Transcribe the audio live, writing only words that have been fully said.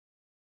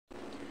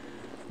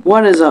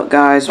What is up,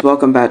 guys?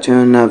 Welcome back to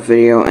another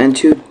video, and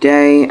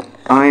today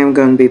I am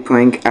going to be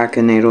playing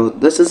Akinator.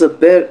 This is a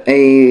bit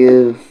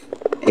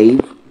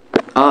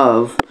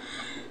of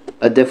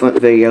a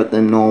different video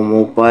than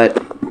normal, but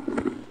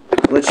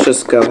let's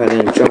just go ahead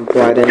and jump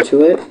right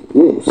into it.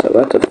 Ooh, so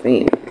that's a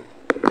theme.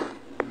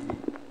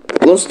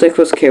 We'll stick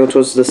with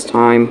characters this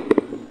time.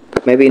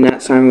 Maybe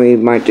next time we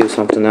might do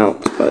something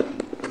else, but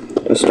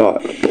let's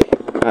start.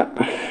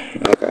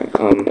 Okay,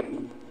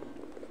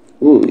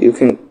 ooh, you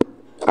can...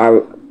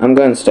 I'm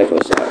going to stick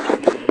with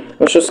that.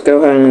 Let's just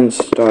go ahead and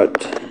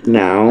start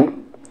now.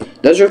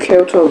 Does your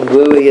character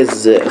really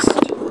exist?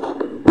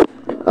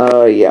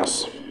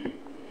 Yes.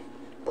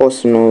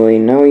 Personally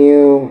know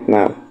you?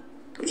 No.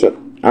 So,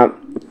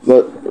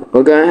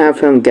 we're gonna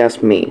have him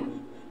guess me.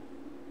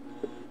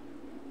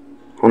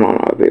 Hold on,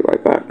 I'll be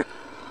right back.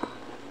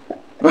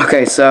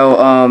 Okay,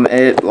 so,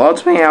 it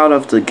logs me out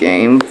of the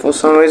game for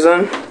some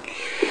reason.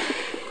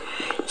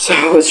 So,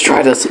 let's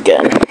try this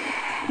again.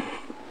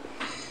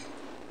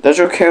 Does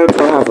your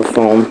character have a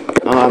phone?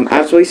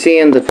 As we see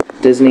in the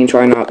Disney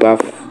Try Not Laugh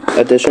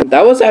edition,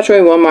 that was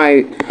actually one of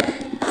my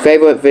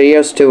favorite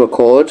videos to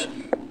record.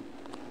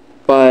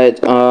 But,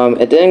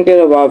 it didn't get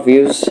a lot of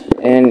views,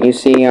 and you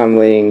see I'm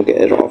waiting to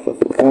get it off of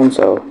the phone,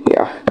 so,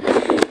 yeah.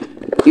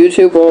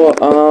 YouTube will,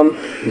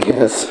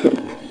 yes.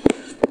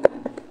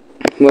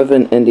 Live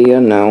in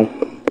India? No.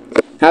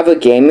 Have a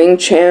gaming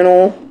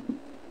channel?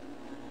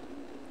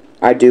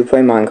 I do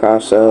play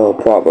Minecraft, so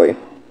probably.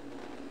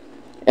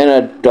 An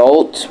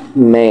adult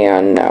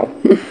man? No.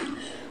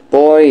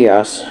 Boy?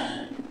 Yes.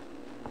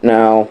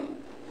 No.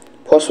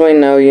 Personally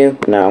know you?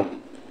 No.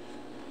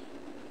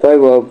 Play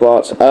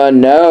Roblox?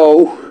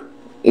 No.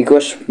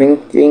 English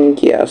speaking?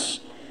 Yes.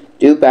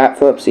 Do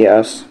backflips?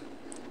 Yes.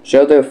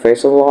 Show their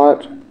face a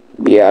lot?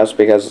 Yes,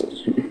 because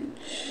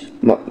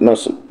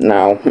most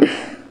no.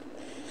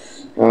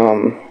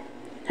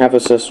 Have a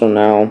sister?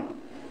 No.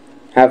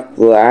 Have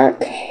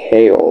black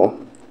hair?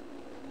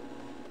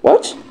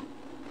 What?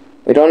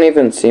 We don't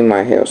even see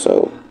my hair,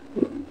 so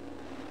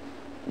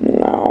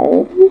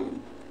no.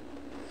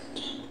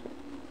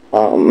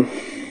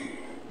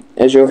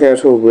 Is your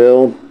character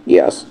real?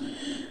 Yes.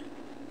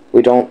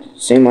 We don't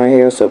see my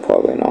hair, so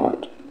probably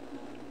not.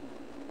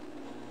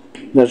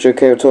 Does your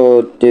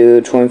character do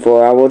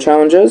 24-hour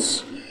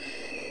challenges?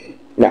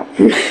 No.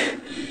 Even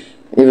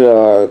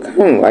though I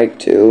kind of like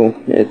to.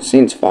 It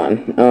seems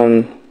fun.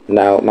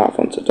 No, not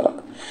fun to talk.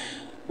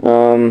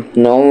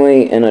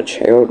 Normally in a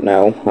chair?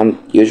 No. I'm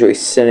usually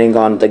sitting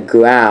on the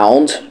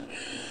ground.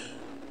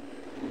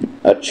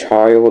 A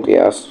child?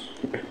 Yes.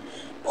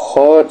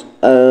 Part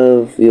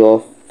of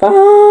your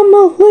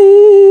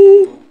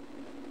family?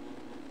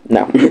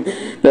 No.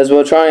 Because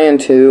we're trying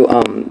to,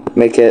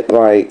 make it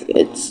like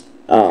it's,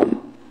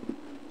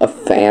 a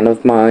fan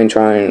of mine,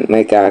 trying to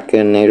make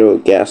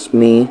Akinator guess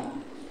me.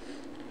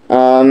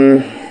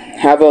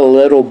 Have a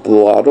little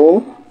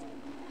brother?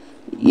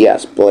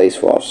 Yes, Blaze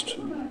Frost.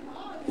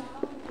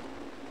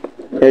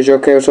 Is your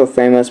character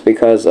famous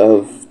because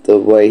of the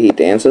way he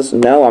dances?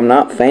 No, I'm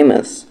not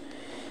famous.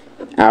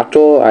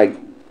 Actor,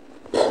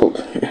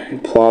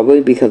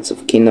 probably because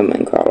of Kingdom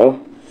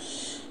Incredikid.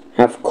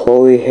 Have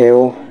curly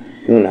hair?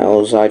 Who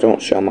knows? I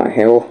don't show my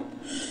hair.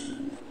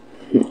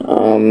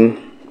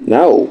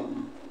 No.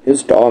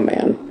 Who's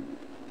Starman?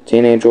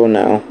 Teenager?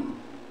 No.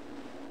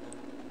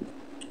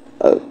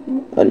 A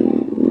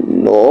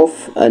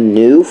noof?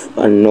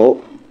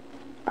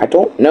 I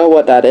don't know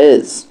what that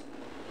is.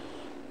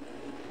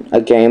 A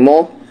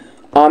gamer?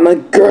 I'm a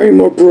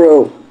gamer,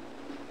 bro.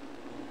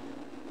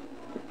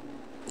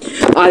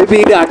 I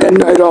beat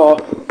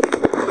Akinator.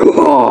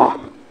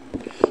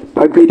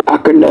 I beat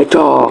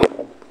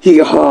Akinator.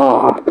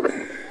 Yeehaw.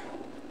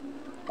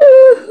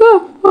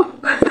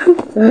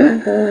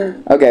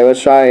 Okay,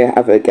 let's try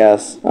have it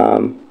guess.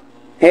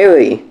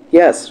 Haley.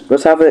 Yes,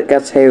 let's have it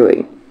guess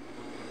Haley.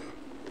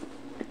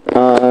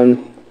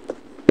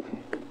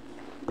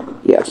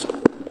 Yes.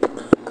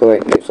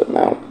 Correct music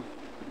now.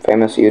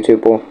 Famous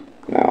YouTuber?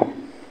 No.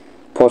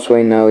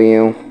 Possibly know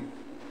you?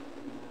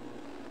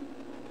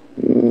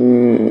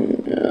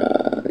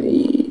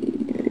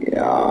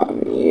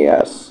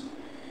 Yes.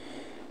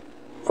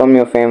 From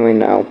your family?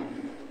 No.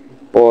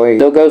 Boy,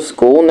 still go to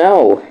school?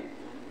 No.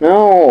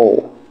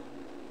 No.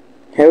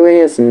 Haley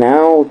is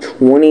now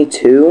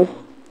 22?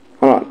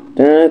 Hold on.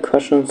 Didn't the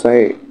question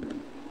say...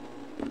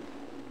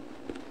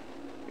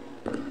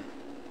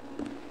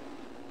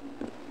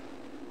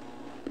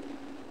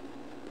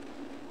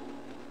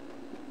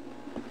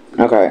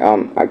 Okay,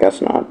 I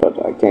guess not, but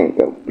I can't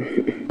go.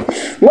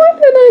 Why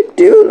did I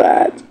do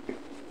that?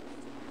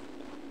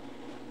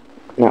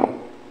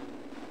 No.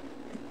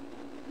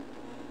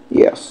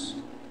 Yes.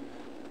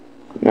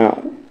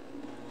 No.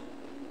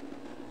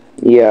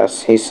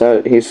 Yes, he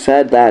said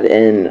that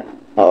in,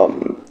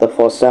 the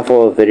first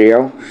episode of the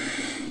video.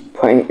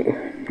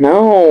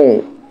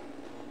 No!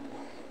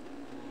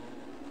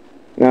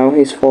 No,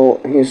 he's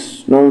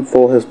known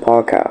for his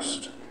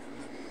podcast.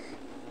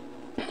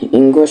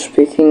 English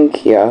speaking?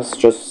 Yes,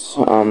 just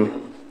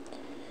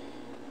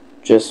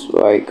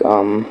like,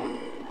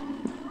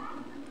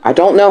 I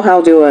don't know how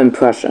to do an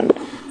impression.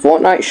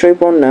 Fortnite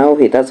streamer? No,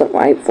 he doesn't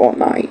like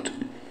Fortnite.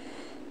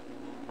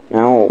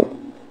 No.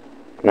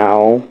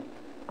 No.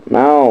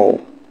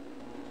 No.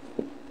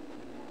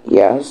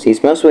 Yes,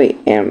 he's mostly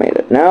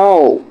animated.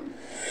 No!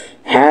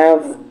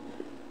 Have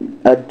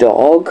a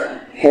dog?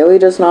 Haley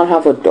does not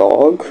have a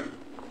dog.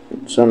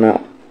 So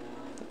no.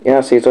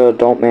 Yes, he's an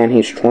adult man.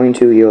 He's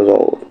 22 years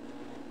old.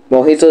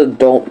 Well, he's an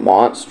adult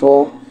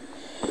monster.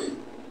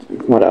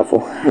 Whatever.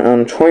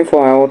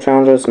 24-hour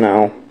challenges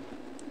now.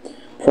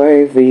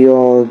 Play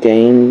video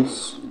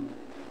games.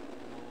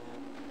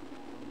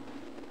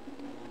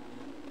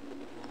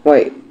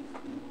 Wait.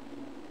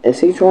 Is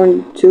he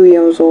 22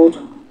 years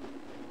old?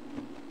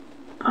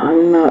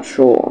 I'm not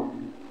sure.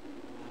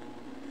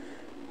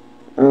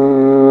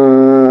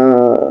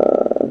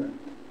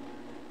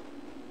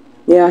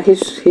 Yeah,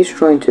 he's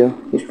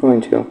 22. He's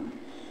 22.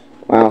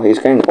 Wow, he's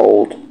getting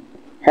old.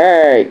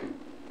 Hey!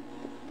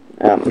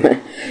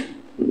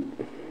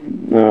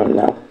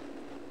 No.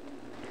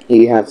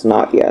 He has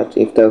not yet,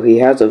 even though he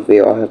has a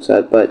VR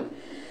headset, but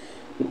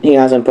he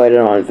hasn't played it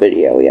on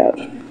video yet.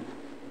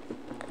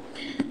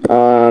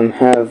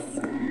 Have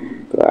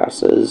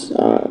glasses,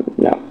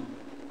 no.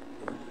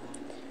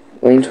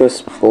 Lean to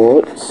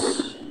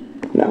sports,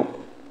 no.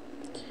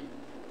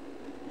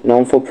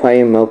 Known for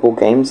playing mobile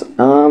games,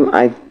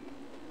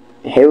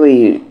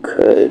 Haley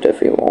could if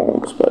he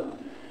wants, but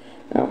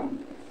no.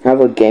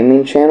 Have a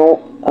gaming channel?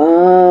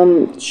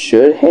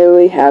 Should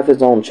Haley have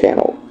his own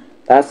channel?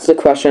 That's the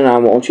question I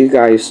want you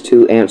guys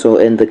to answer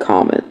in the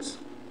comments.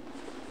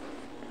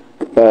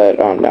 But,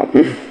 no.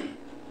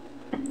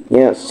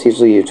 Yes,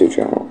 he's a YouTube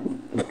channel.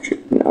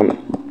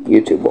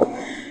 YouTuber.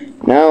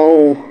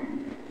 No.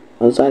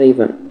 What does that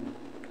even...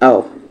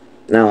 Oh.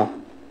 No.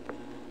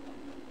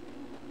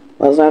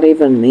 What does that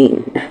even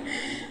mean?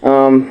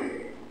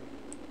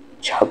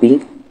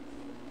 Chubby?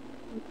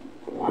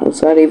 What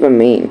does that even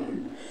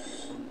mean?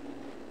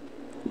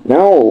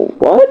 No,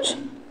 what?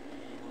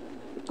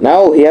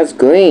 No, he has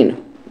green.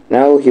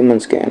 No, human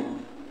skin.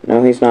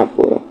 No, he's not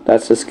blue.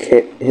 That's his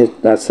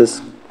that's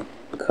his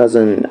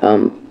cousin,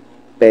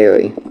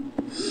 Barry.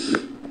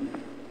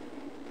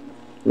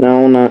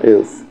 No, not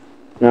oof.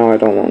 No, I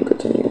don't want to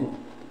continue.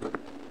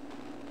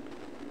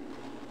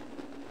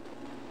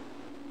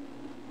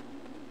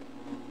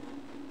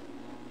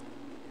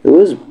 Who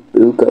is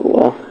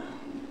Bugala?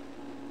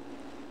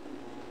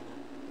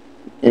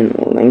 In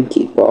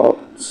Lanky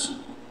Box.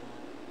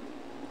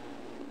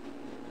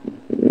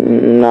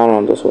 Not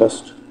on this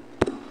list.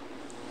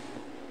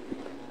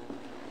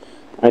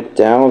 I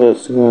doubt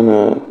it's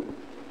gonna...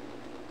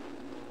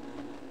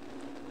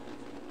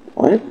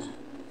 What?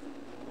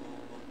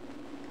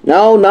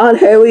 No, not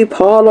Harry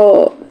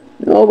Potter!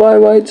 Nobody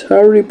likes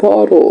Harry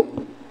Potter.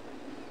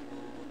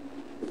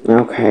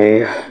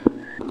 Okay.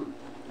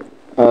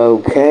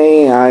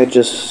 Okay, I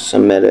just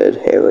submitted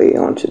Haley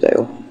onto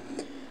there.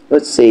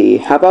 Let's see,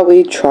 how about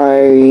we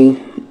try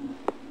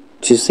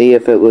to see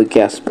if it would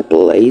guess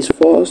Blaze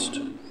first?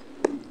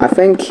 I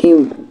think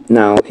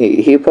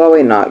he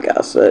probably not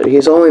guess it.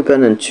 He's only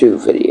been in 2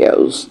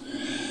 videos.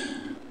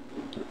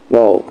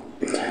 Well,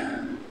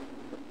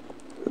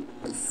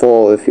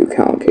 4 if you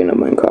count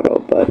Kingdom and Cuddle,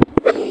 but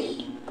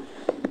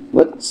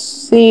let's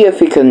see if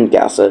he can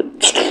guess it.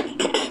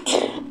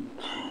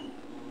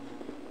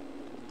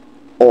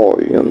 I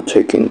am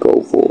taking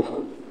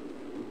over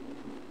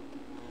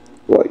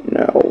right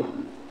now.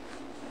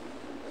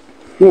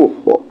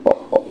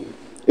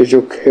 Is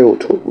your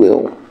character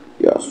real?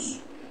 Yes.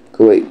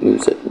 Great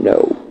music?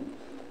 No.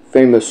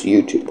 Famous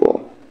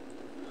YouTuber?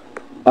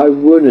 I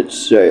wouldn't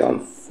say I'm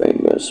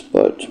famous,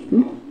 but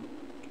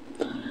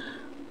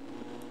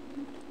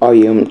I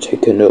am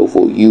taking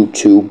over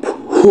YouTube.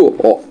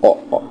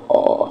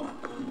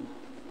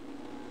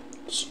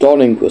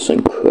 Starting with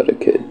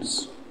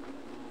Incredikids.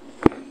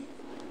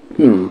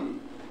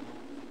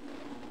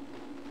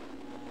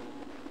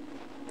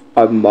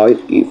 I might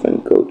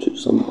even go to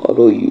some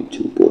other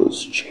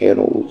YouTubers'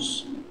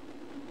 channels.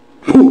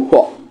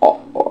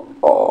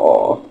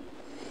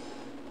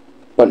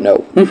 But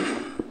no.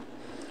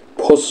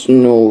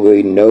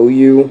 Personally know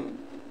you?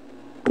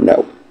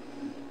 No.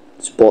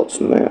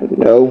 Sportsman?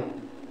 No.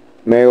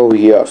 Male?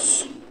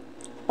 Yes.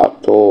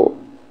 Actor?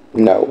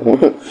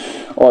 No.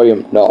 I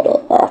am not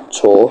an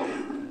actor.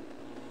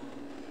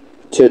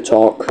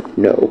 TikTok?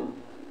 No.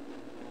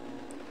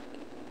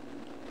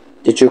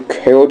 Did your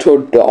character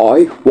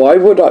die? Why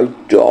would I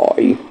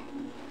die?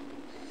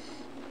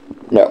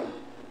 No.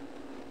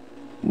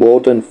 More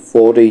than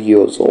 40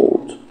 years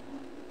old.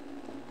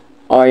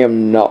 I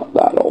am not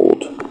that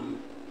old.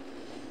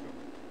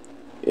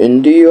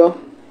 India?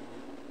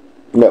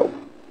 No.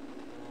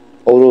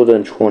 Older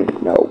than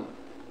 20? No.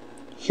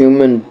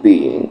 Human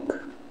being?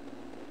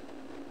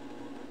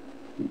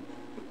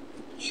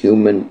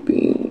 Human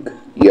being?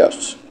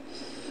 Yes.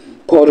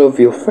 Part of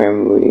your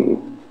family?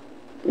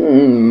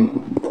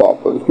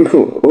 Probably.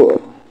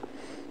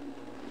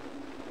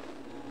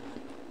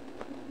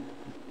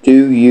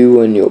 Do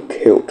you and your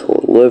character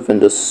live in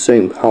the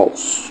same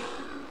house?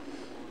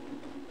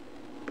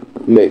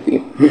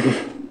 Maybe.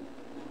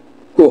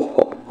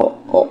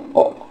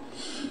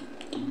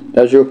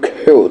 Does your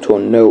character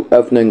know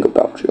everything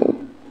about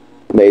you?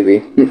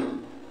 Maybe.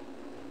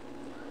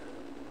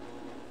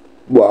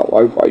 Wow,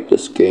 I like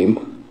this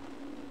game.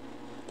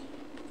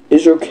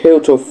 Is your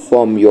character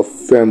from your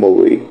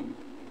family?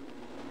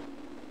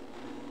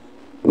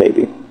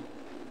 Maybe.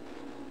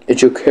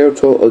 Is your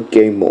character a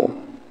gamer?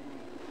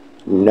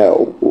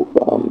 No.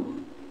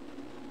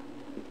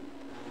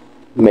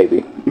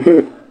 Maybe.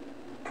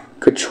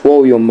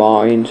 Control your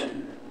mind?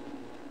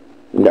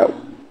 No.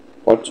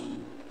 What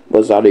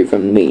does that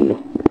even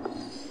mean?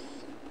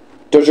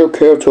 Does your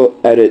character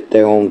edit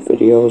their own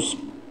videos?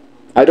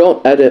 I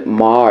don't edit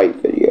my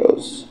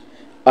videos.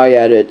 I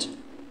edit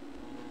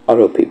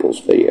other people's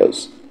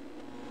videos.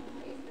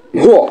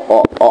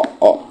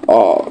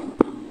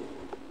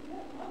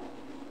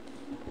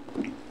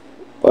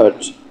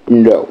 But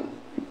no.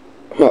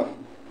 Huh.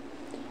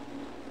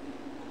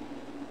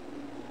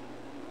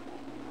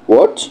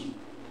 What?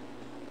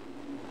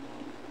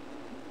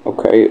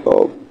 Okay,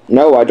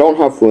 no, I don't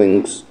have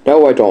wings.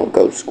 No, I don't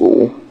go to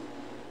school.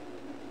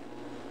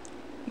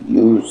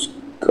 Use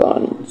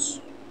guns.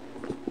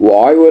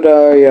 Why would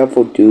I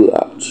ever do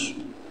that?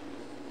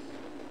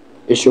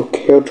 Is your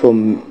character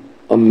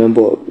a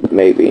member?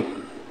 Maybe.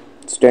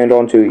 Stand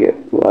on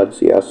 2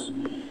 lads, yes.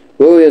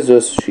 Who is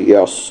this?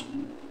 Yes.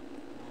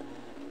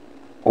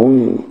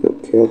 Only your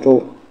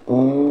character?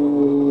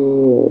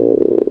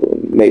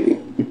 Maybe.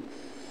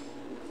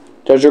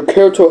 Does your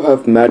character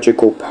have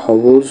magical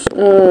powers?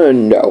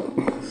 No.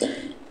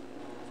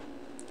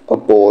 A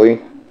boy?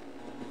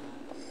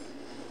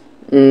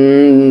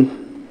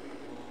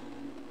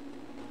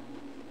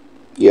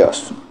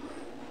 Yes.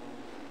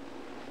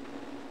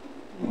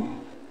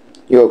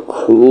 You're a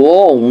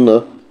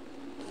clone?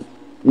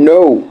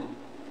 No.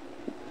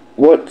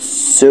 What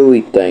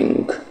silly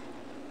thing?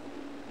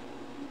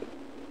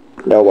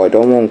 No, I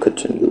don't want to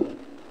continue.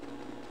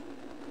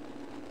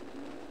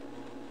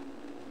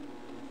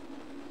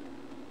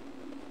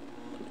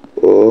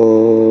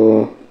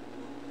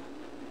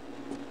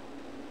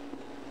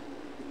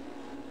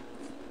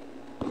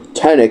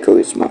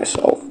 Technically it's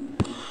myself.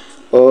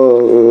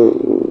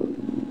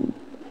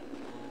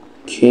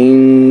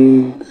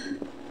 King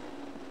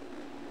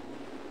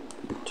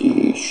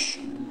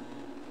Destroyer.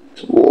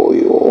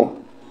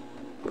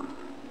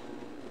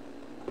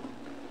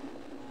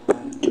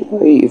 Do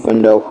I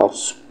even know how to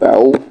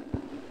spell?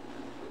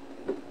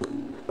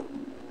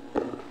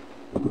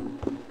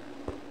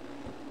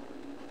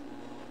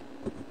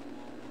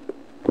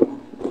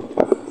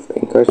 I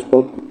think I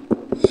spelled.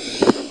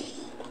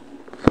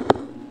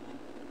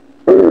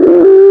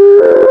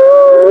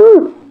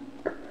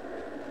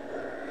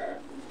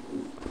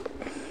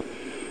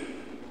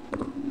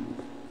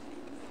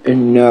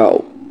 And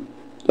now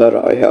that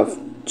I have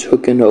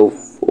taken over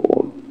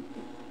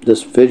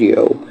this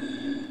video,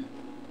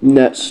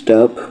 next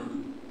step,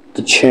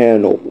 the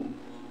channel.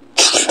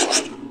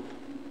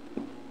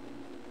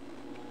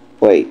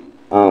 Wait,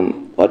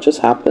 what just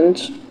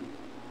happened?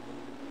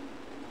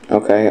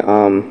 Okay,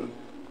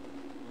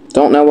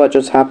 don't know what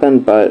just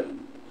happened, but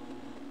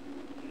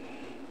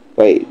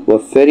wait, we're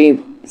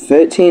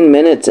 13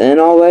 minutes in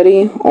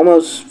already?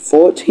 Almost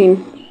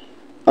 14?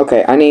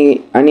 Okay, I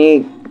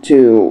need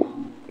to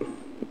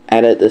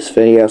edit this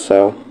video,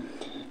 so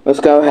let's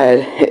go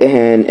ahead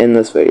and end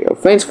this video.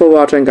 Thanks for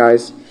watching,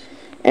 guys,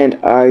 and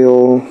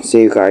I'll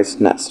see you guys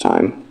next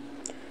time.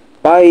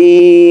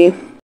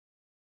 Bye!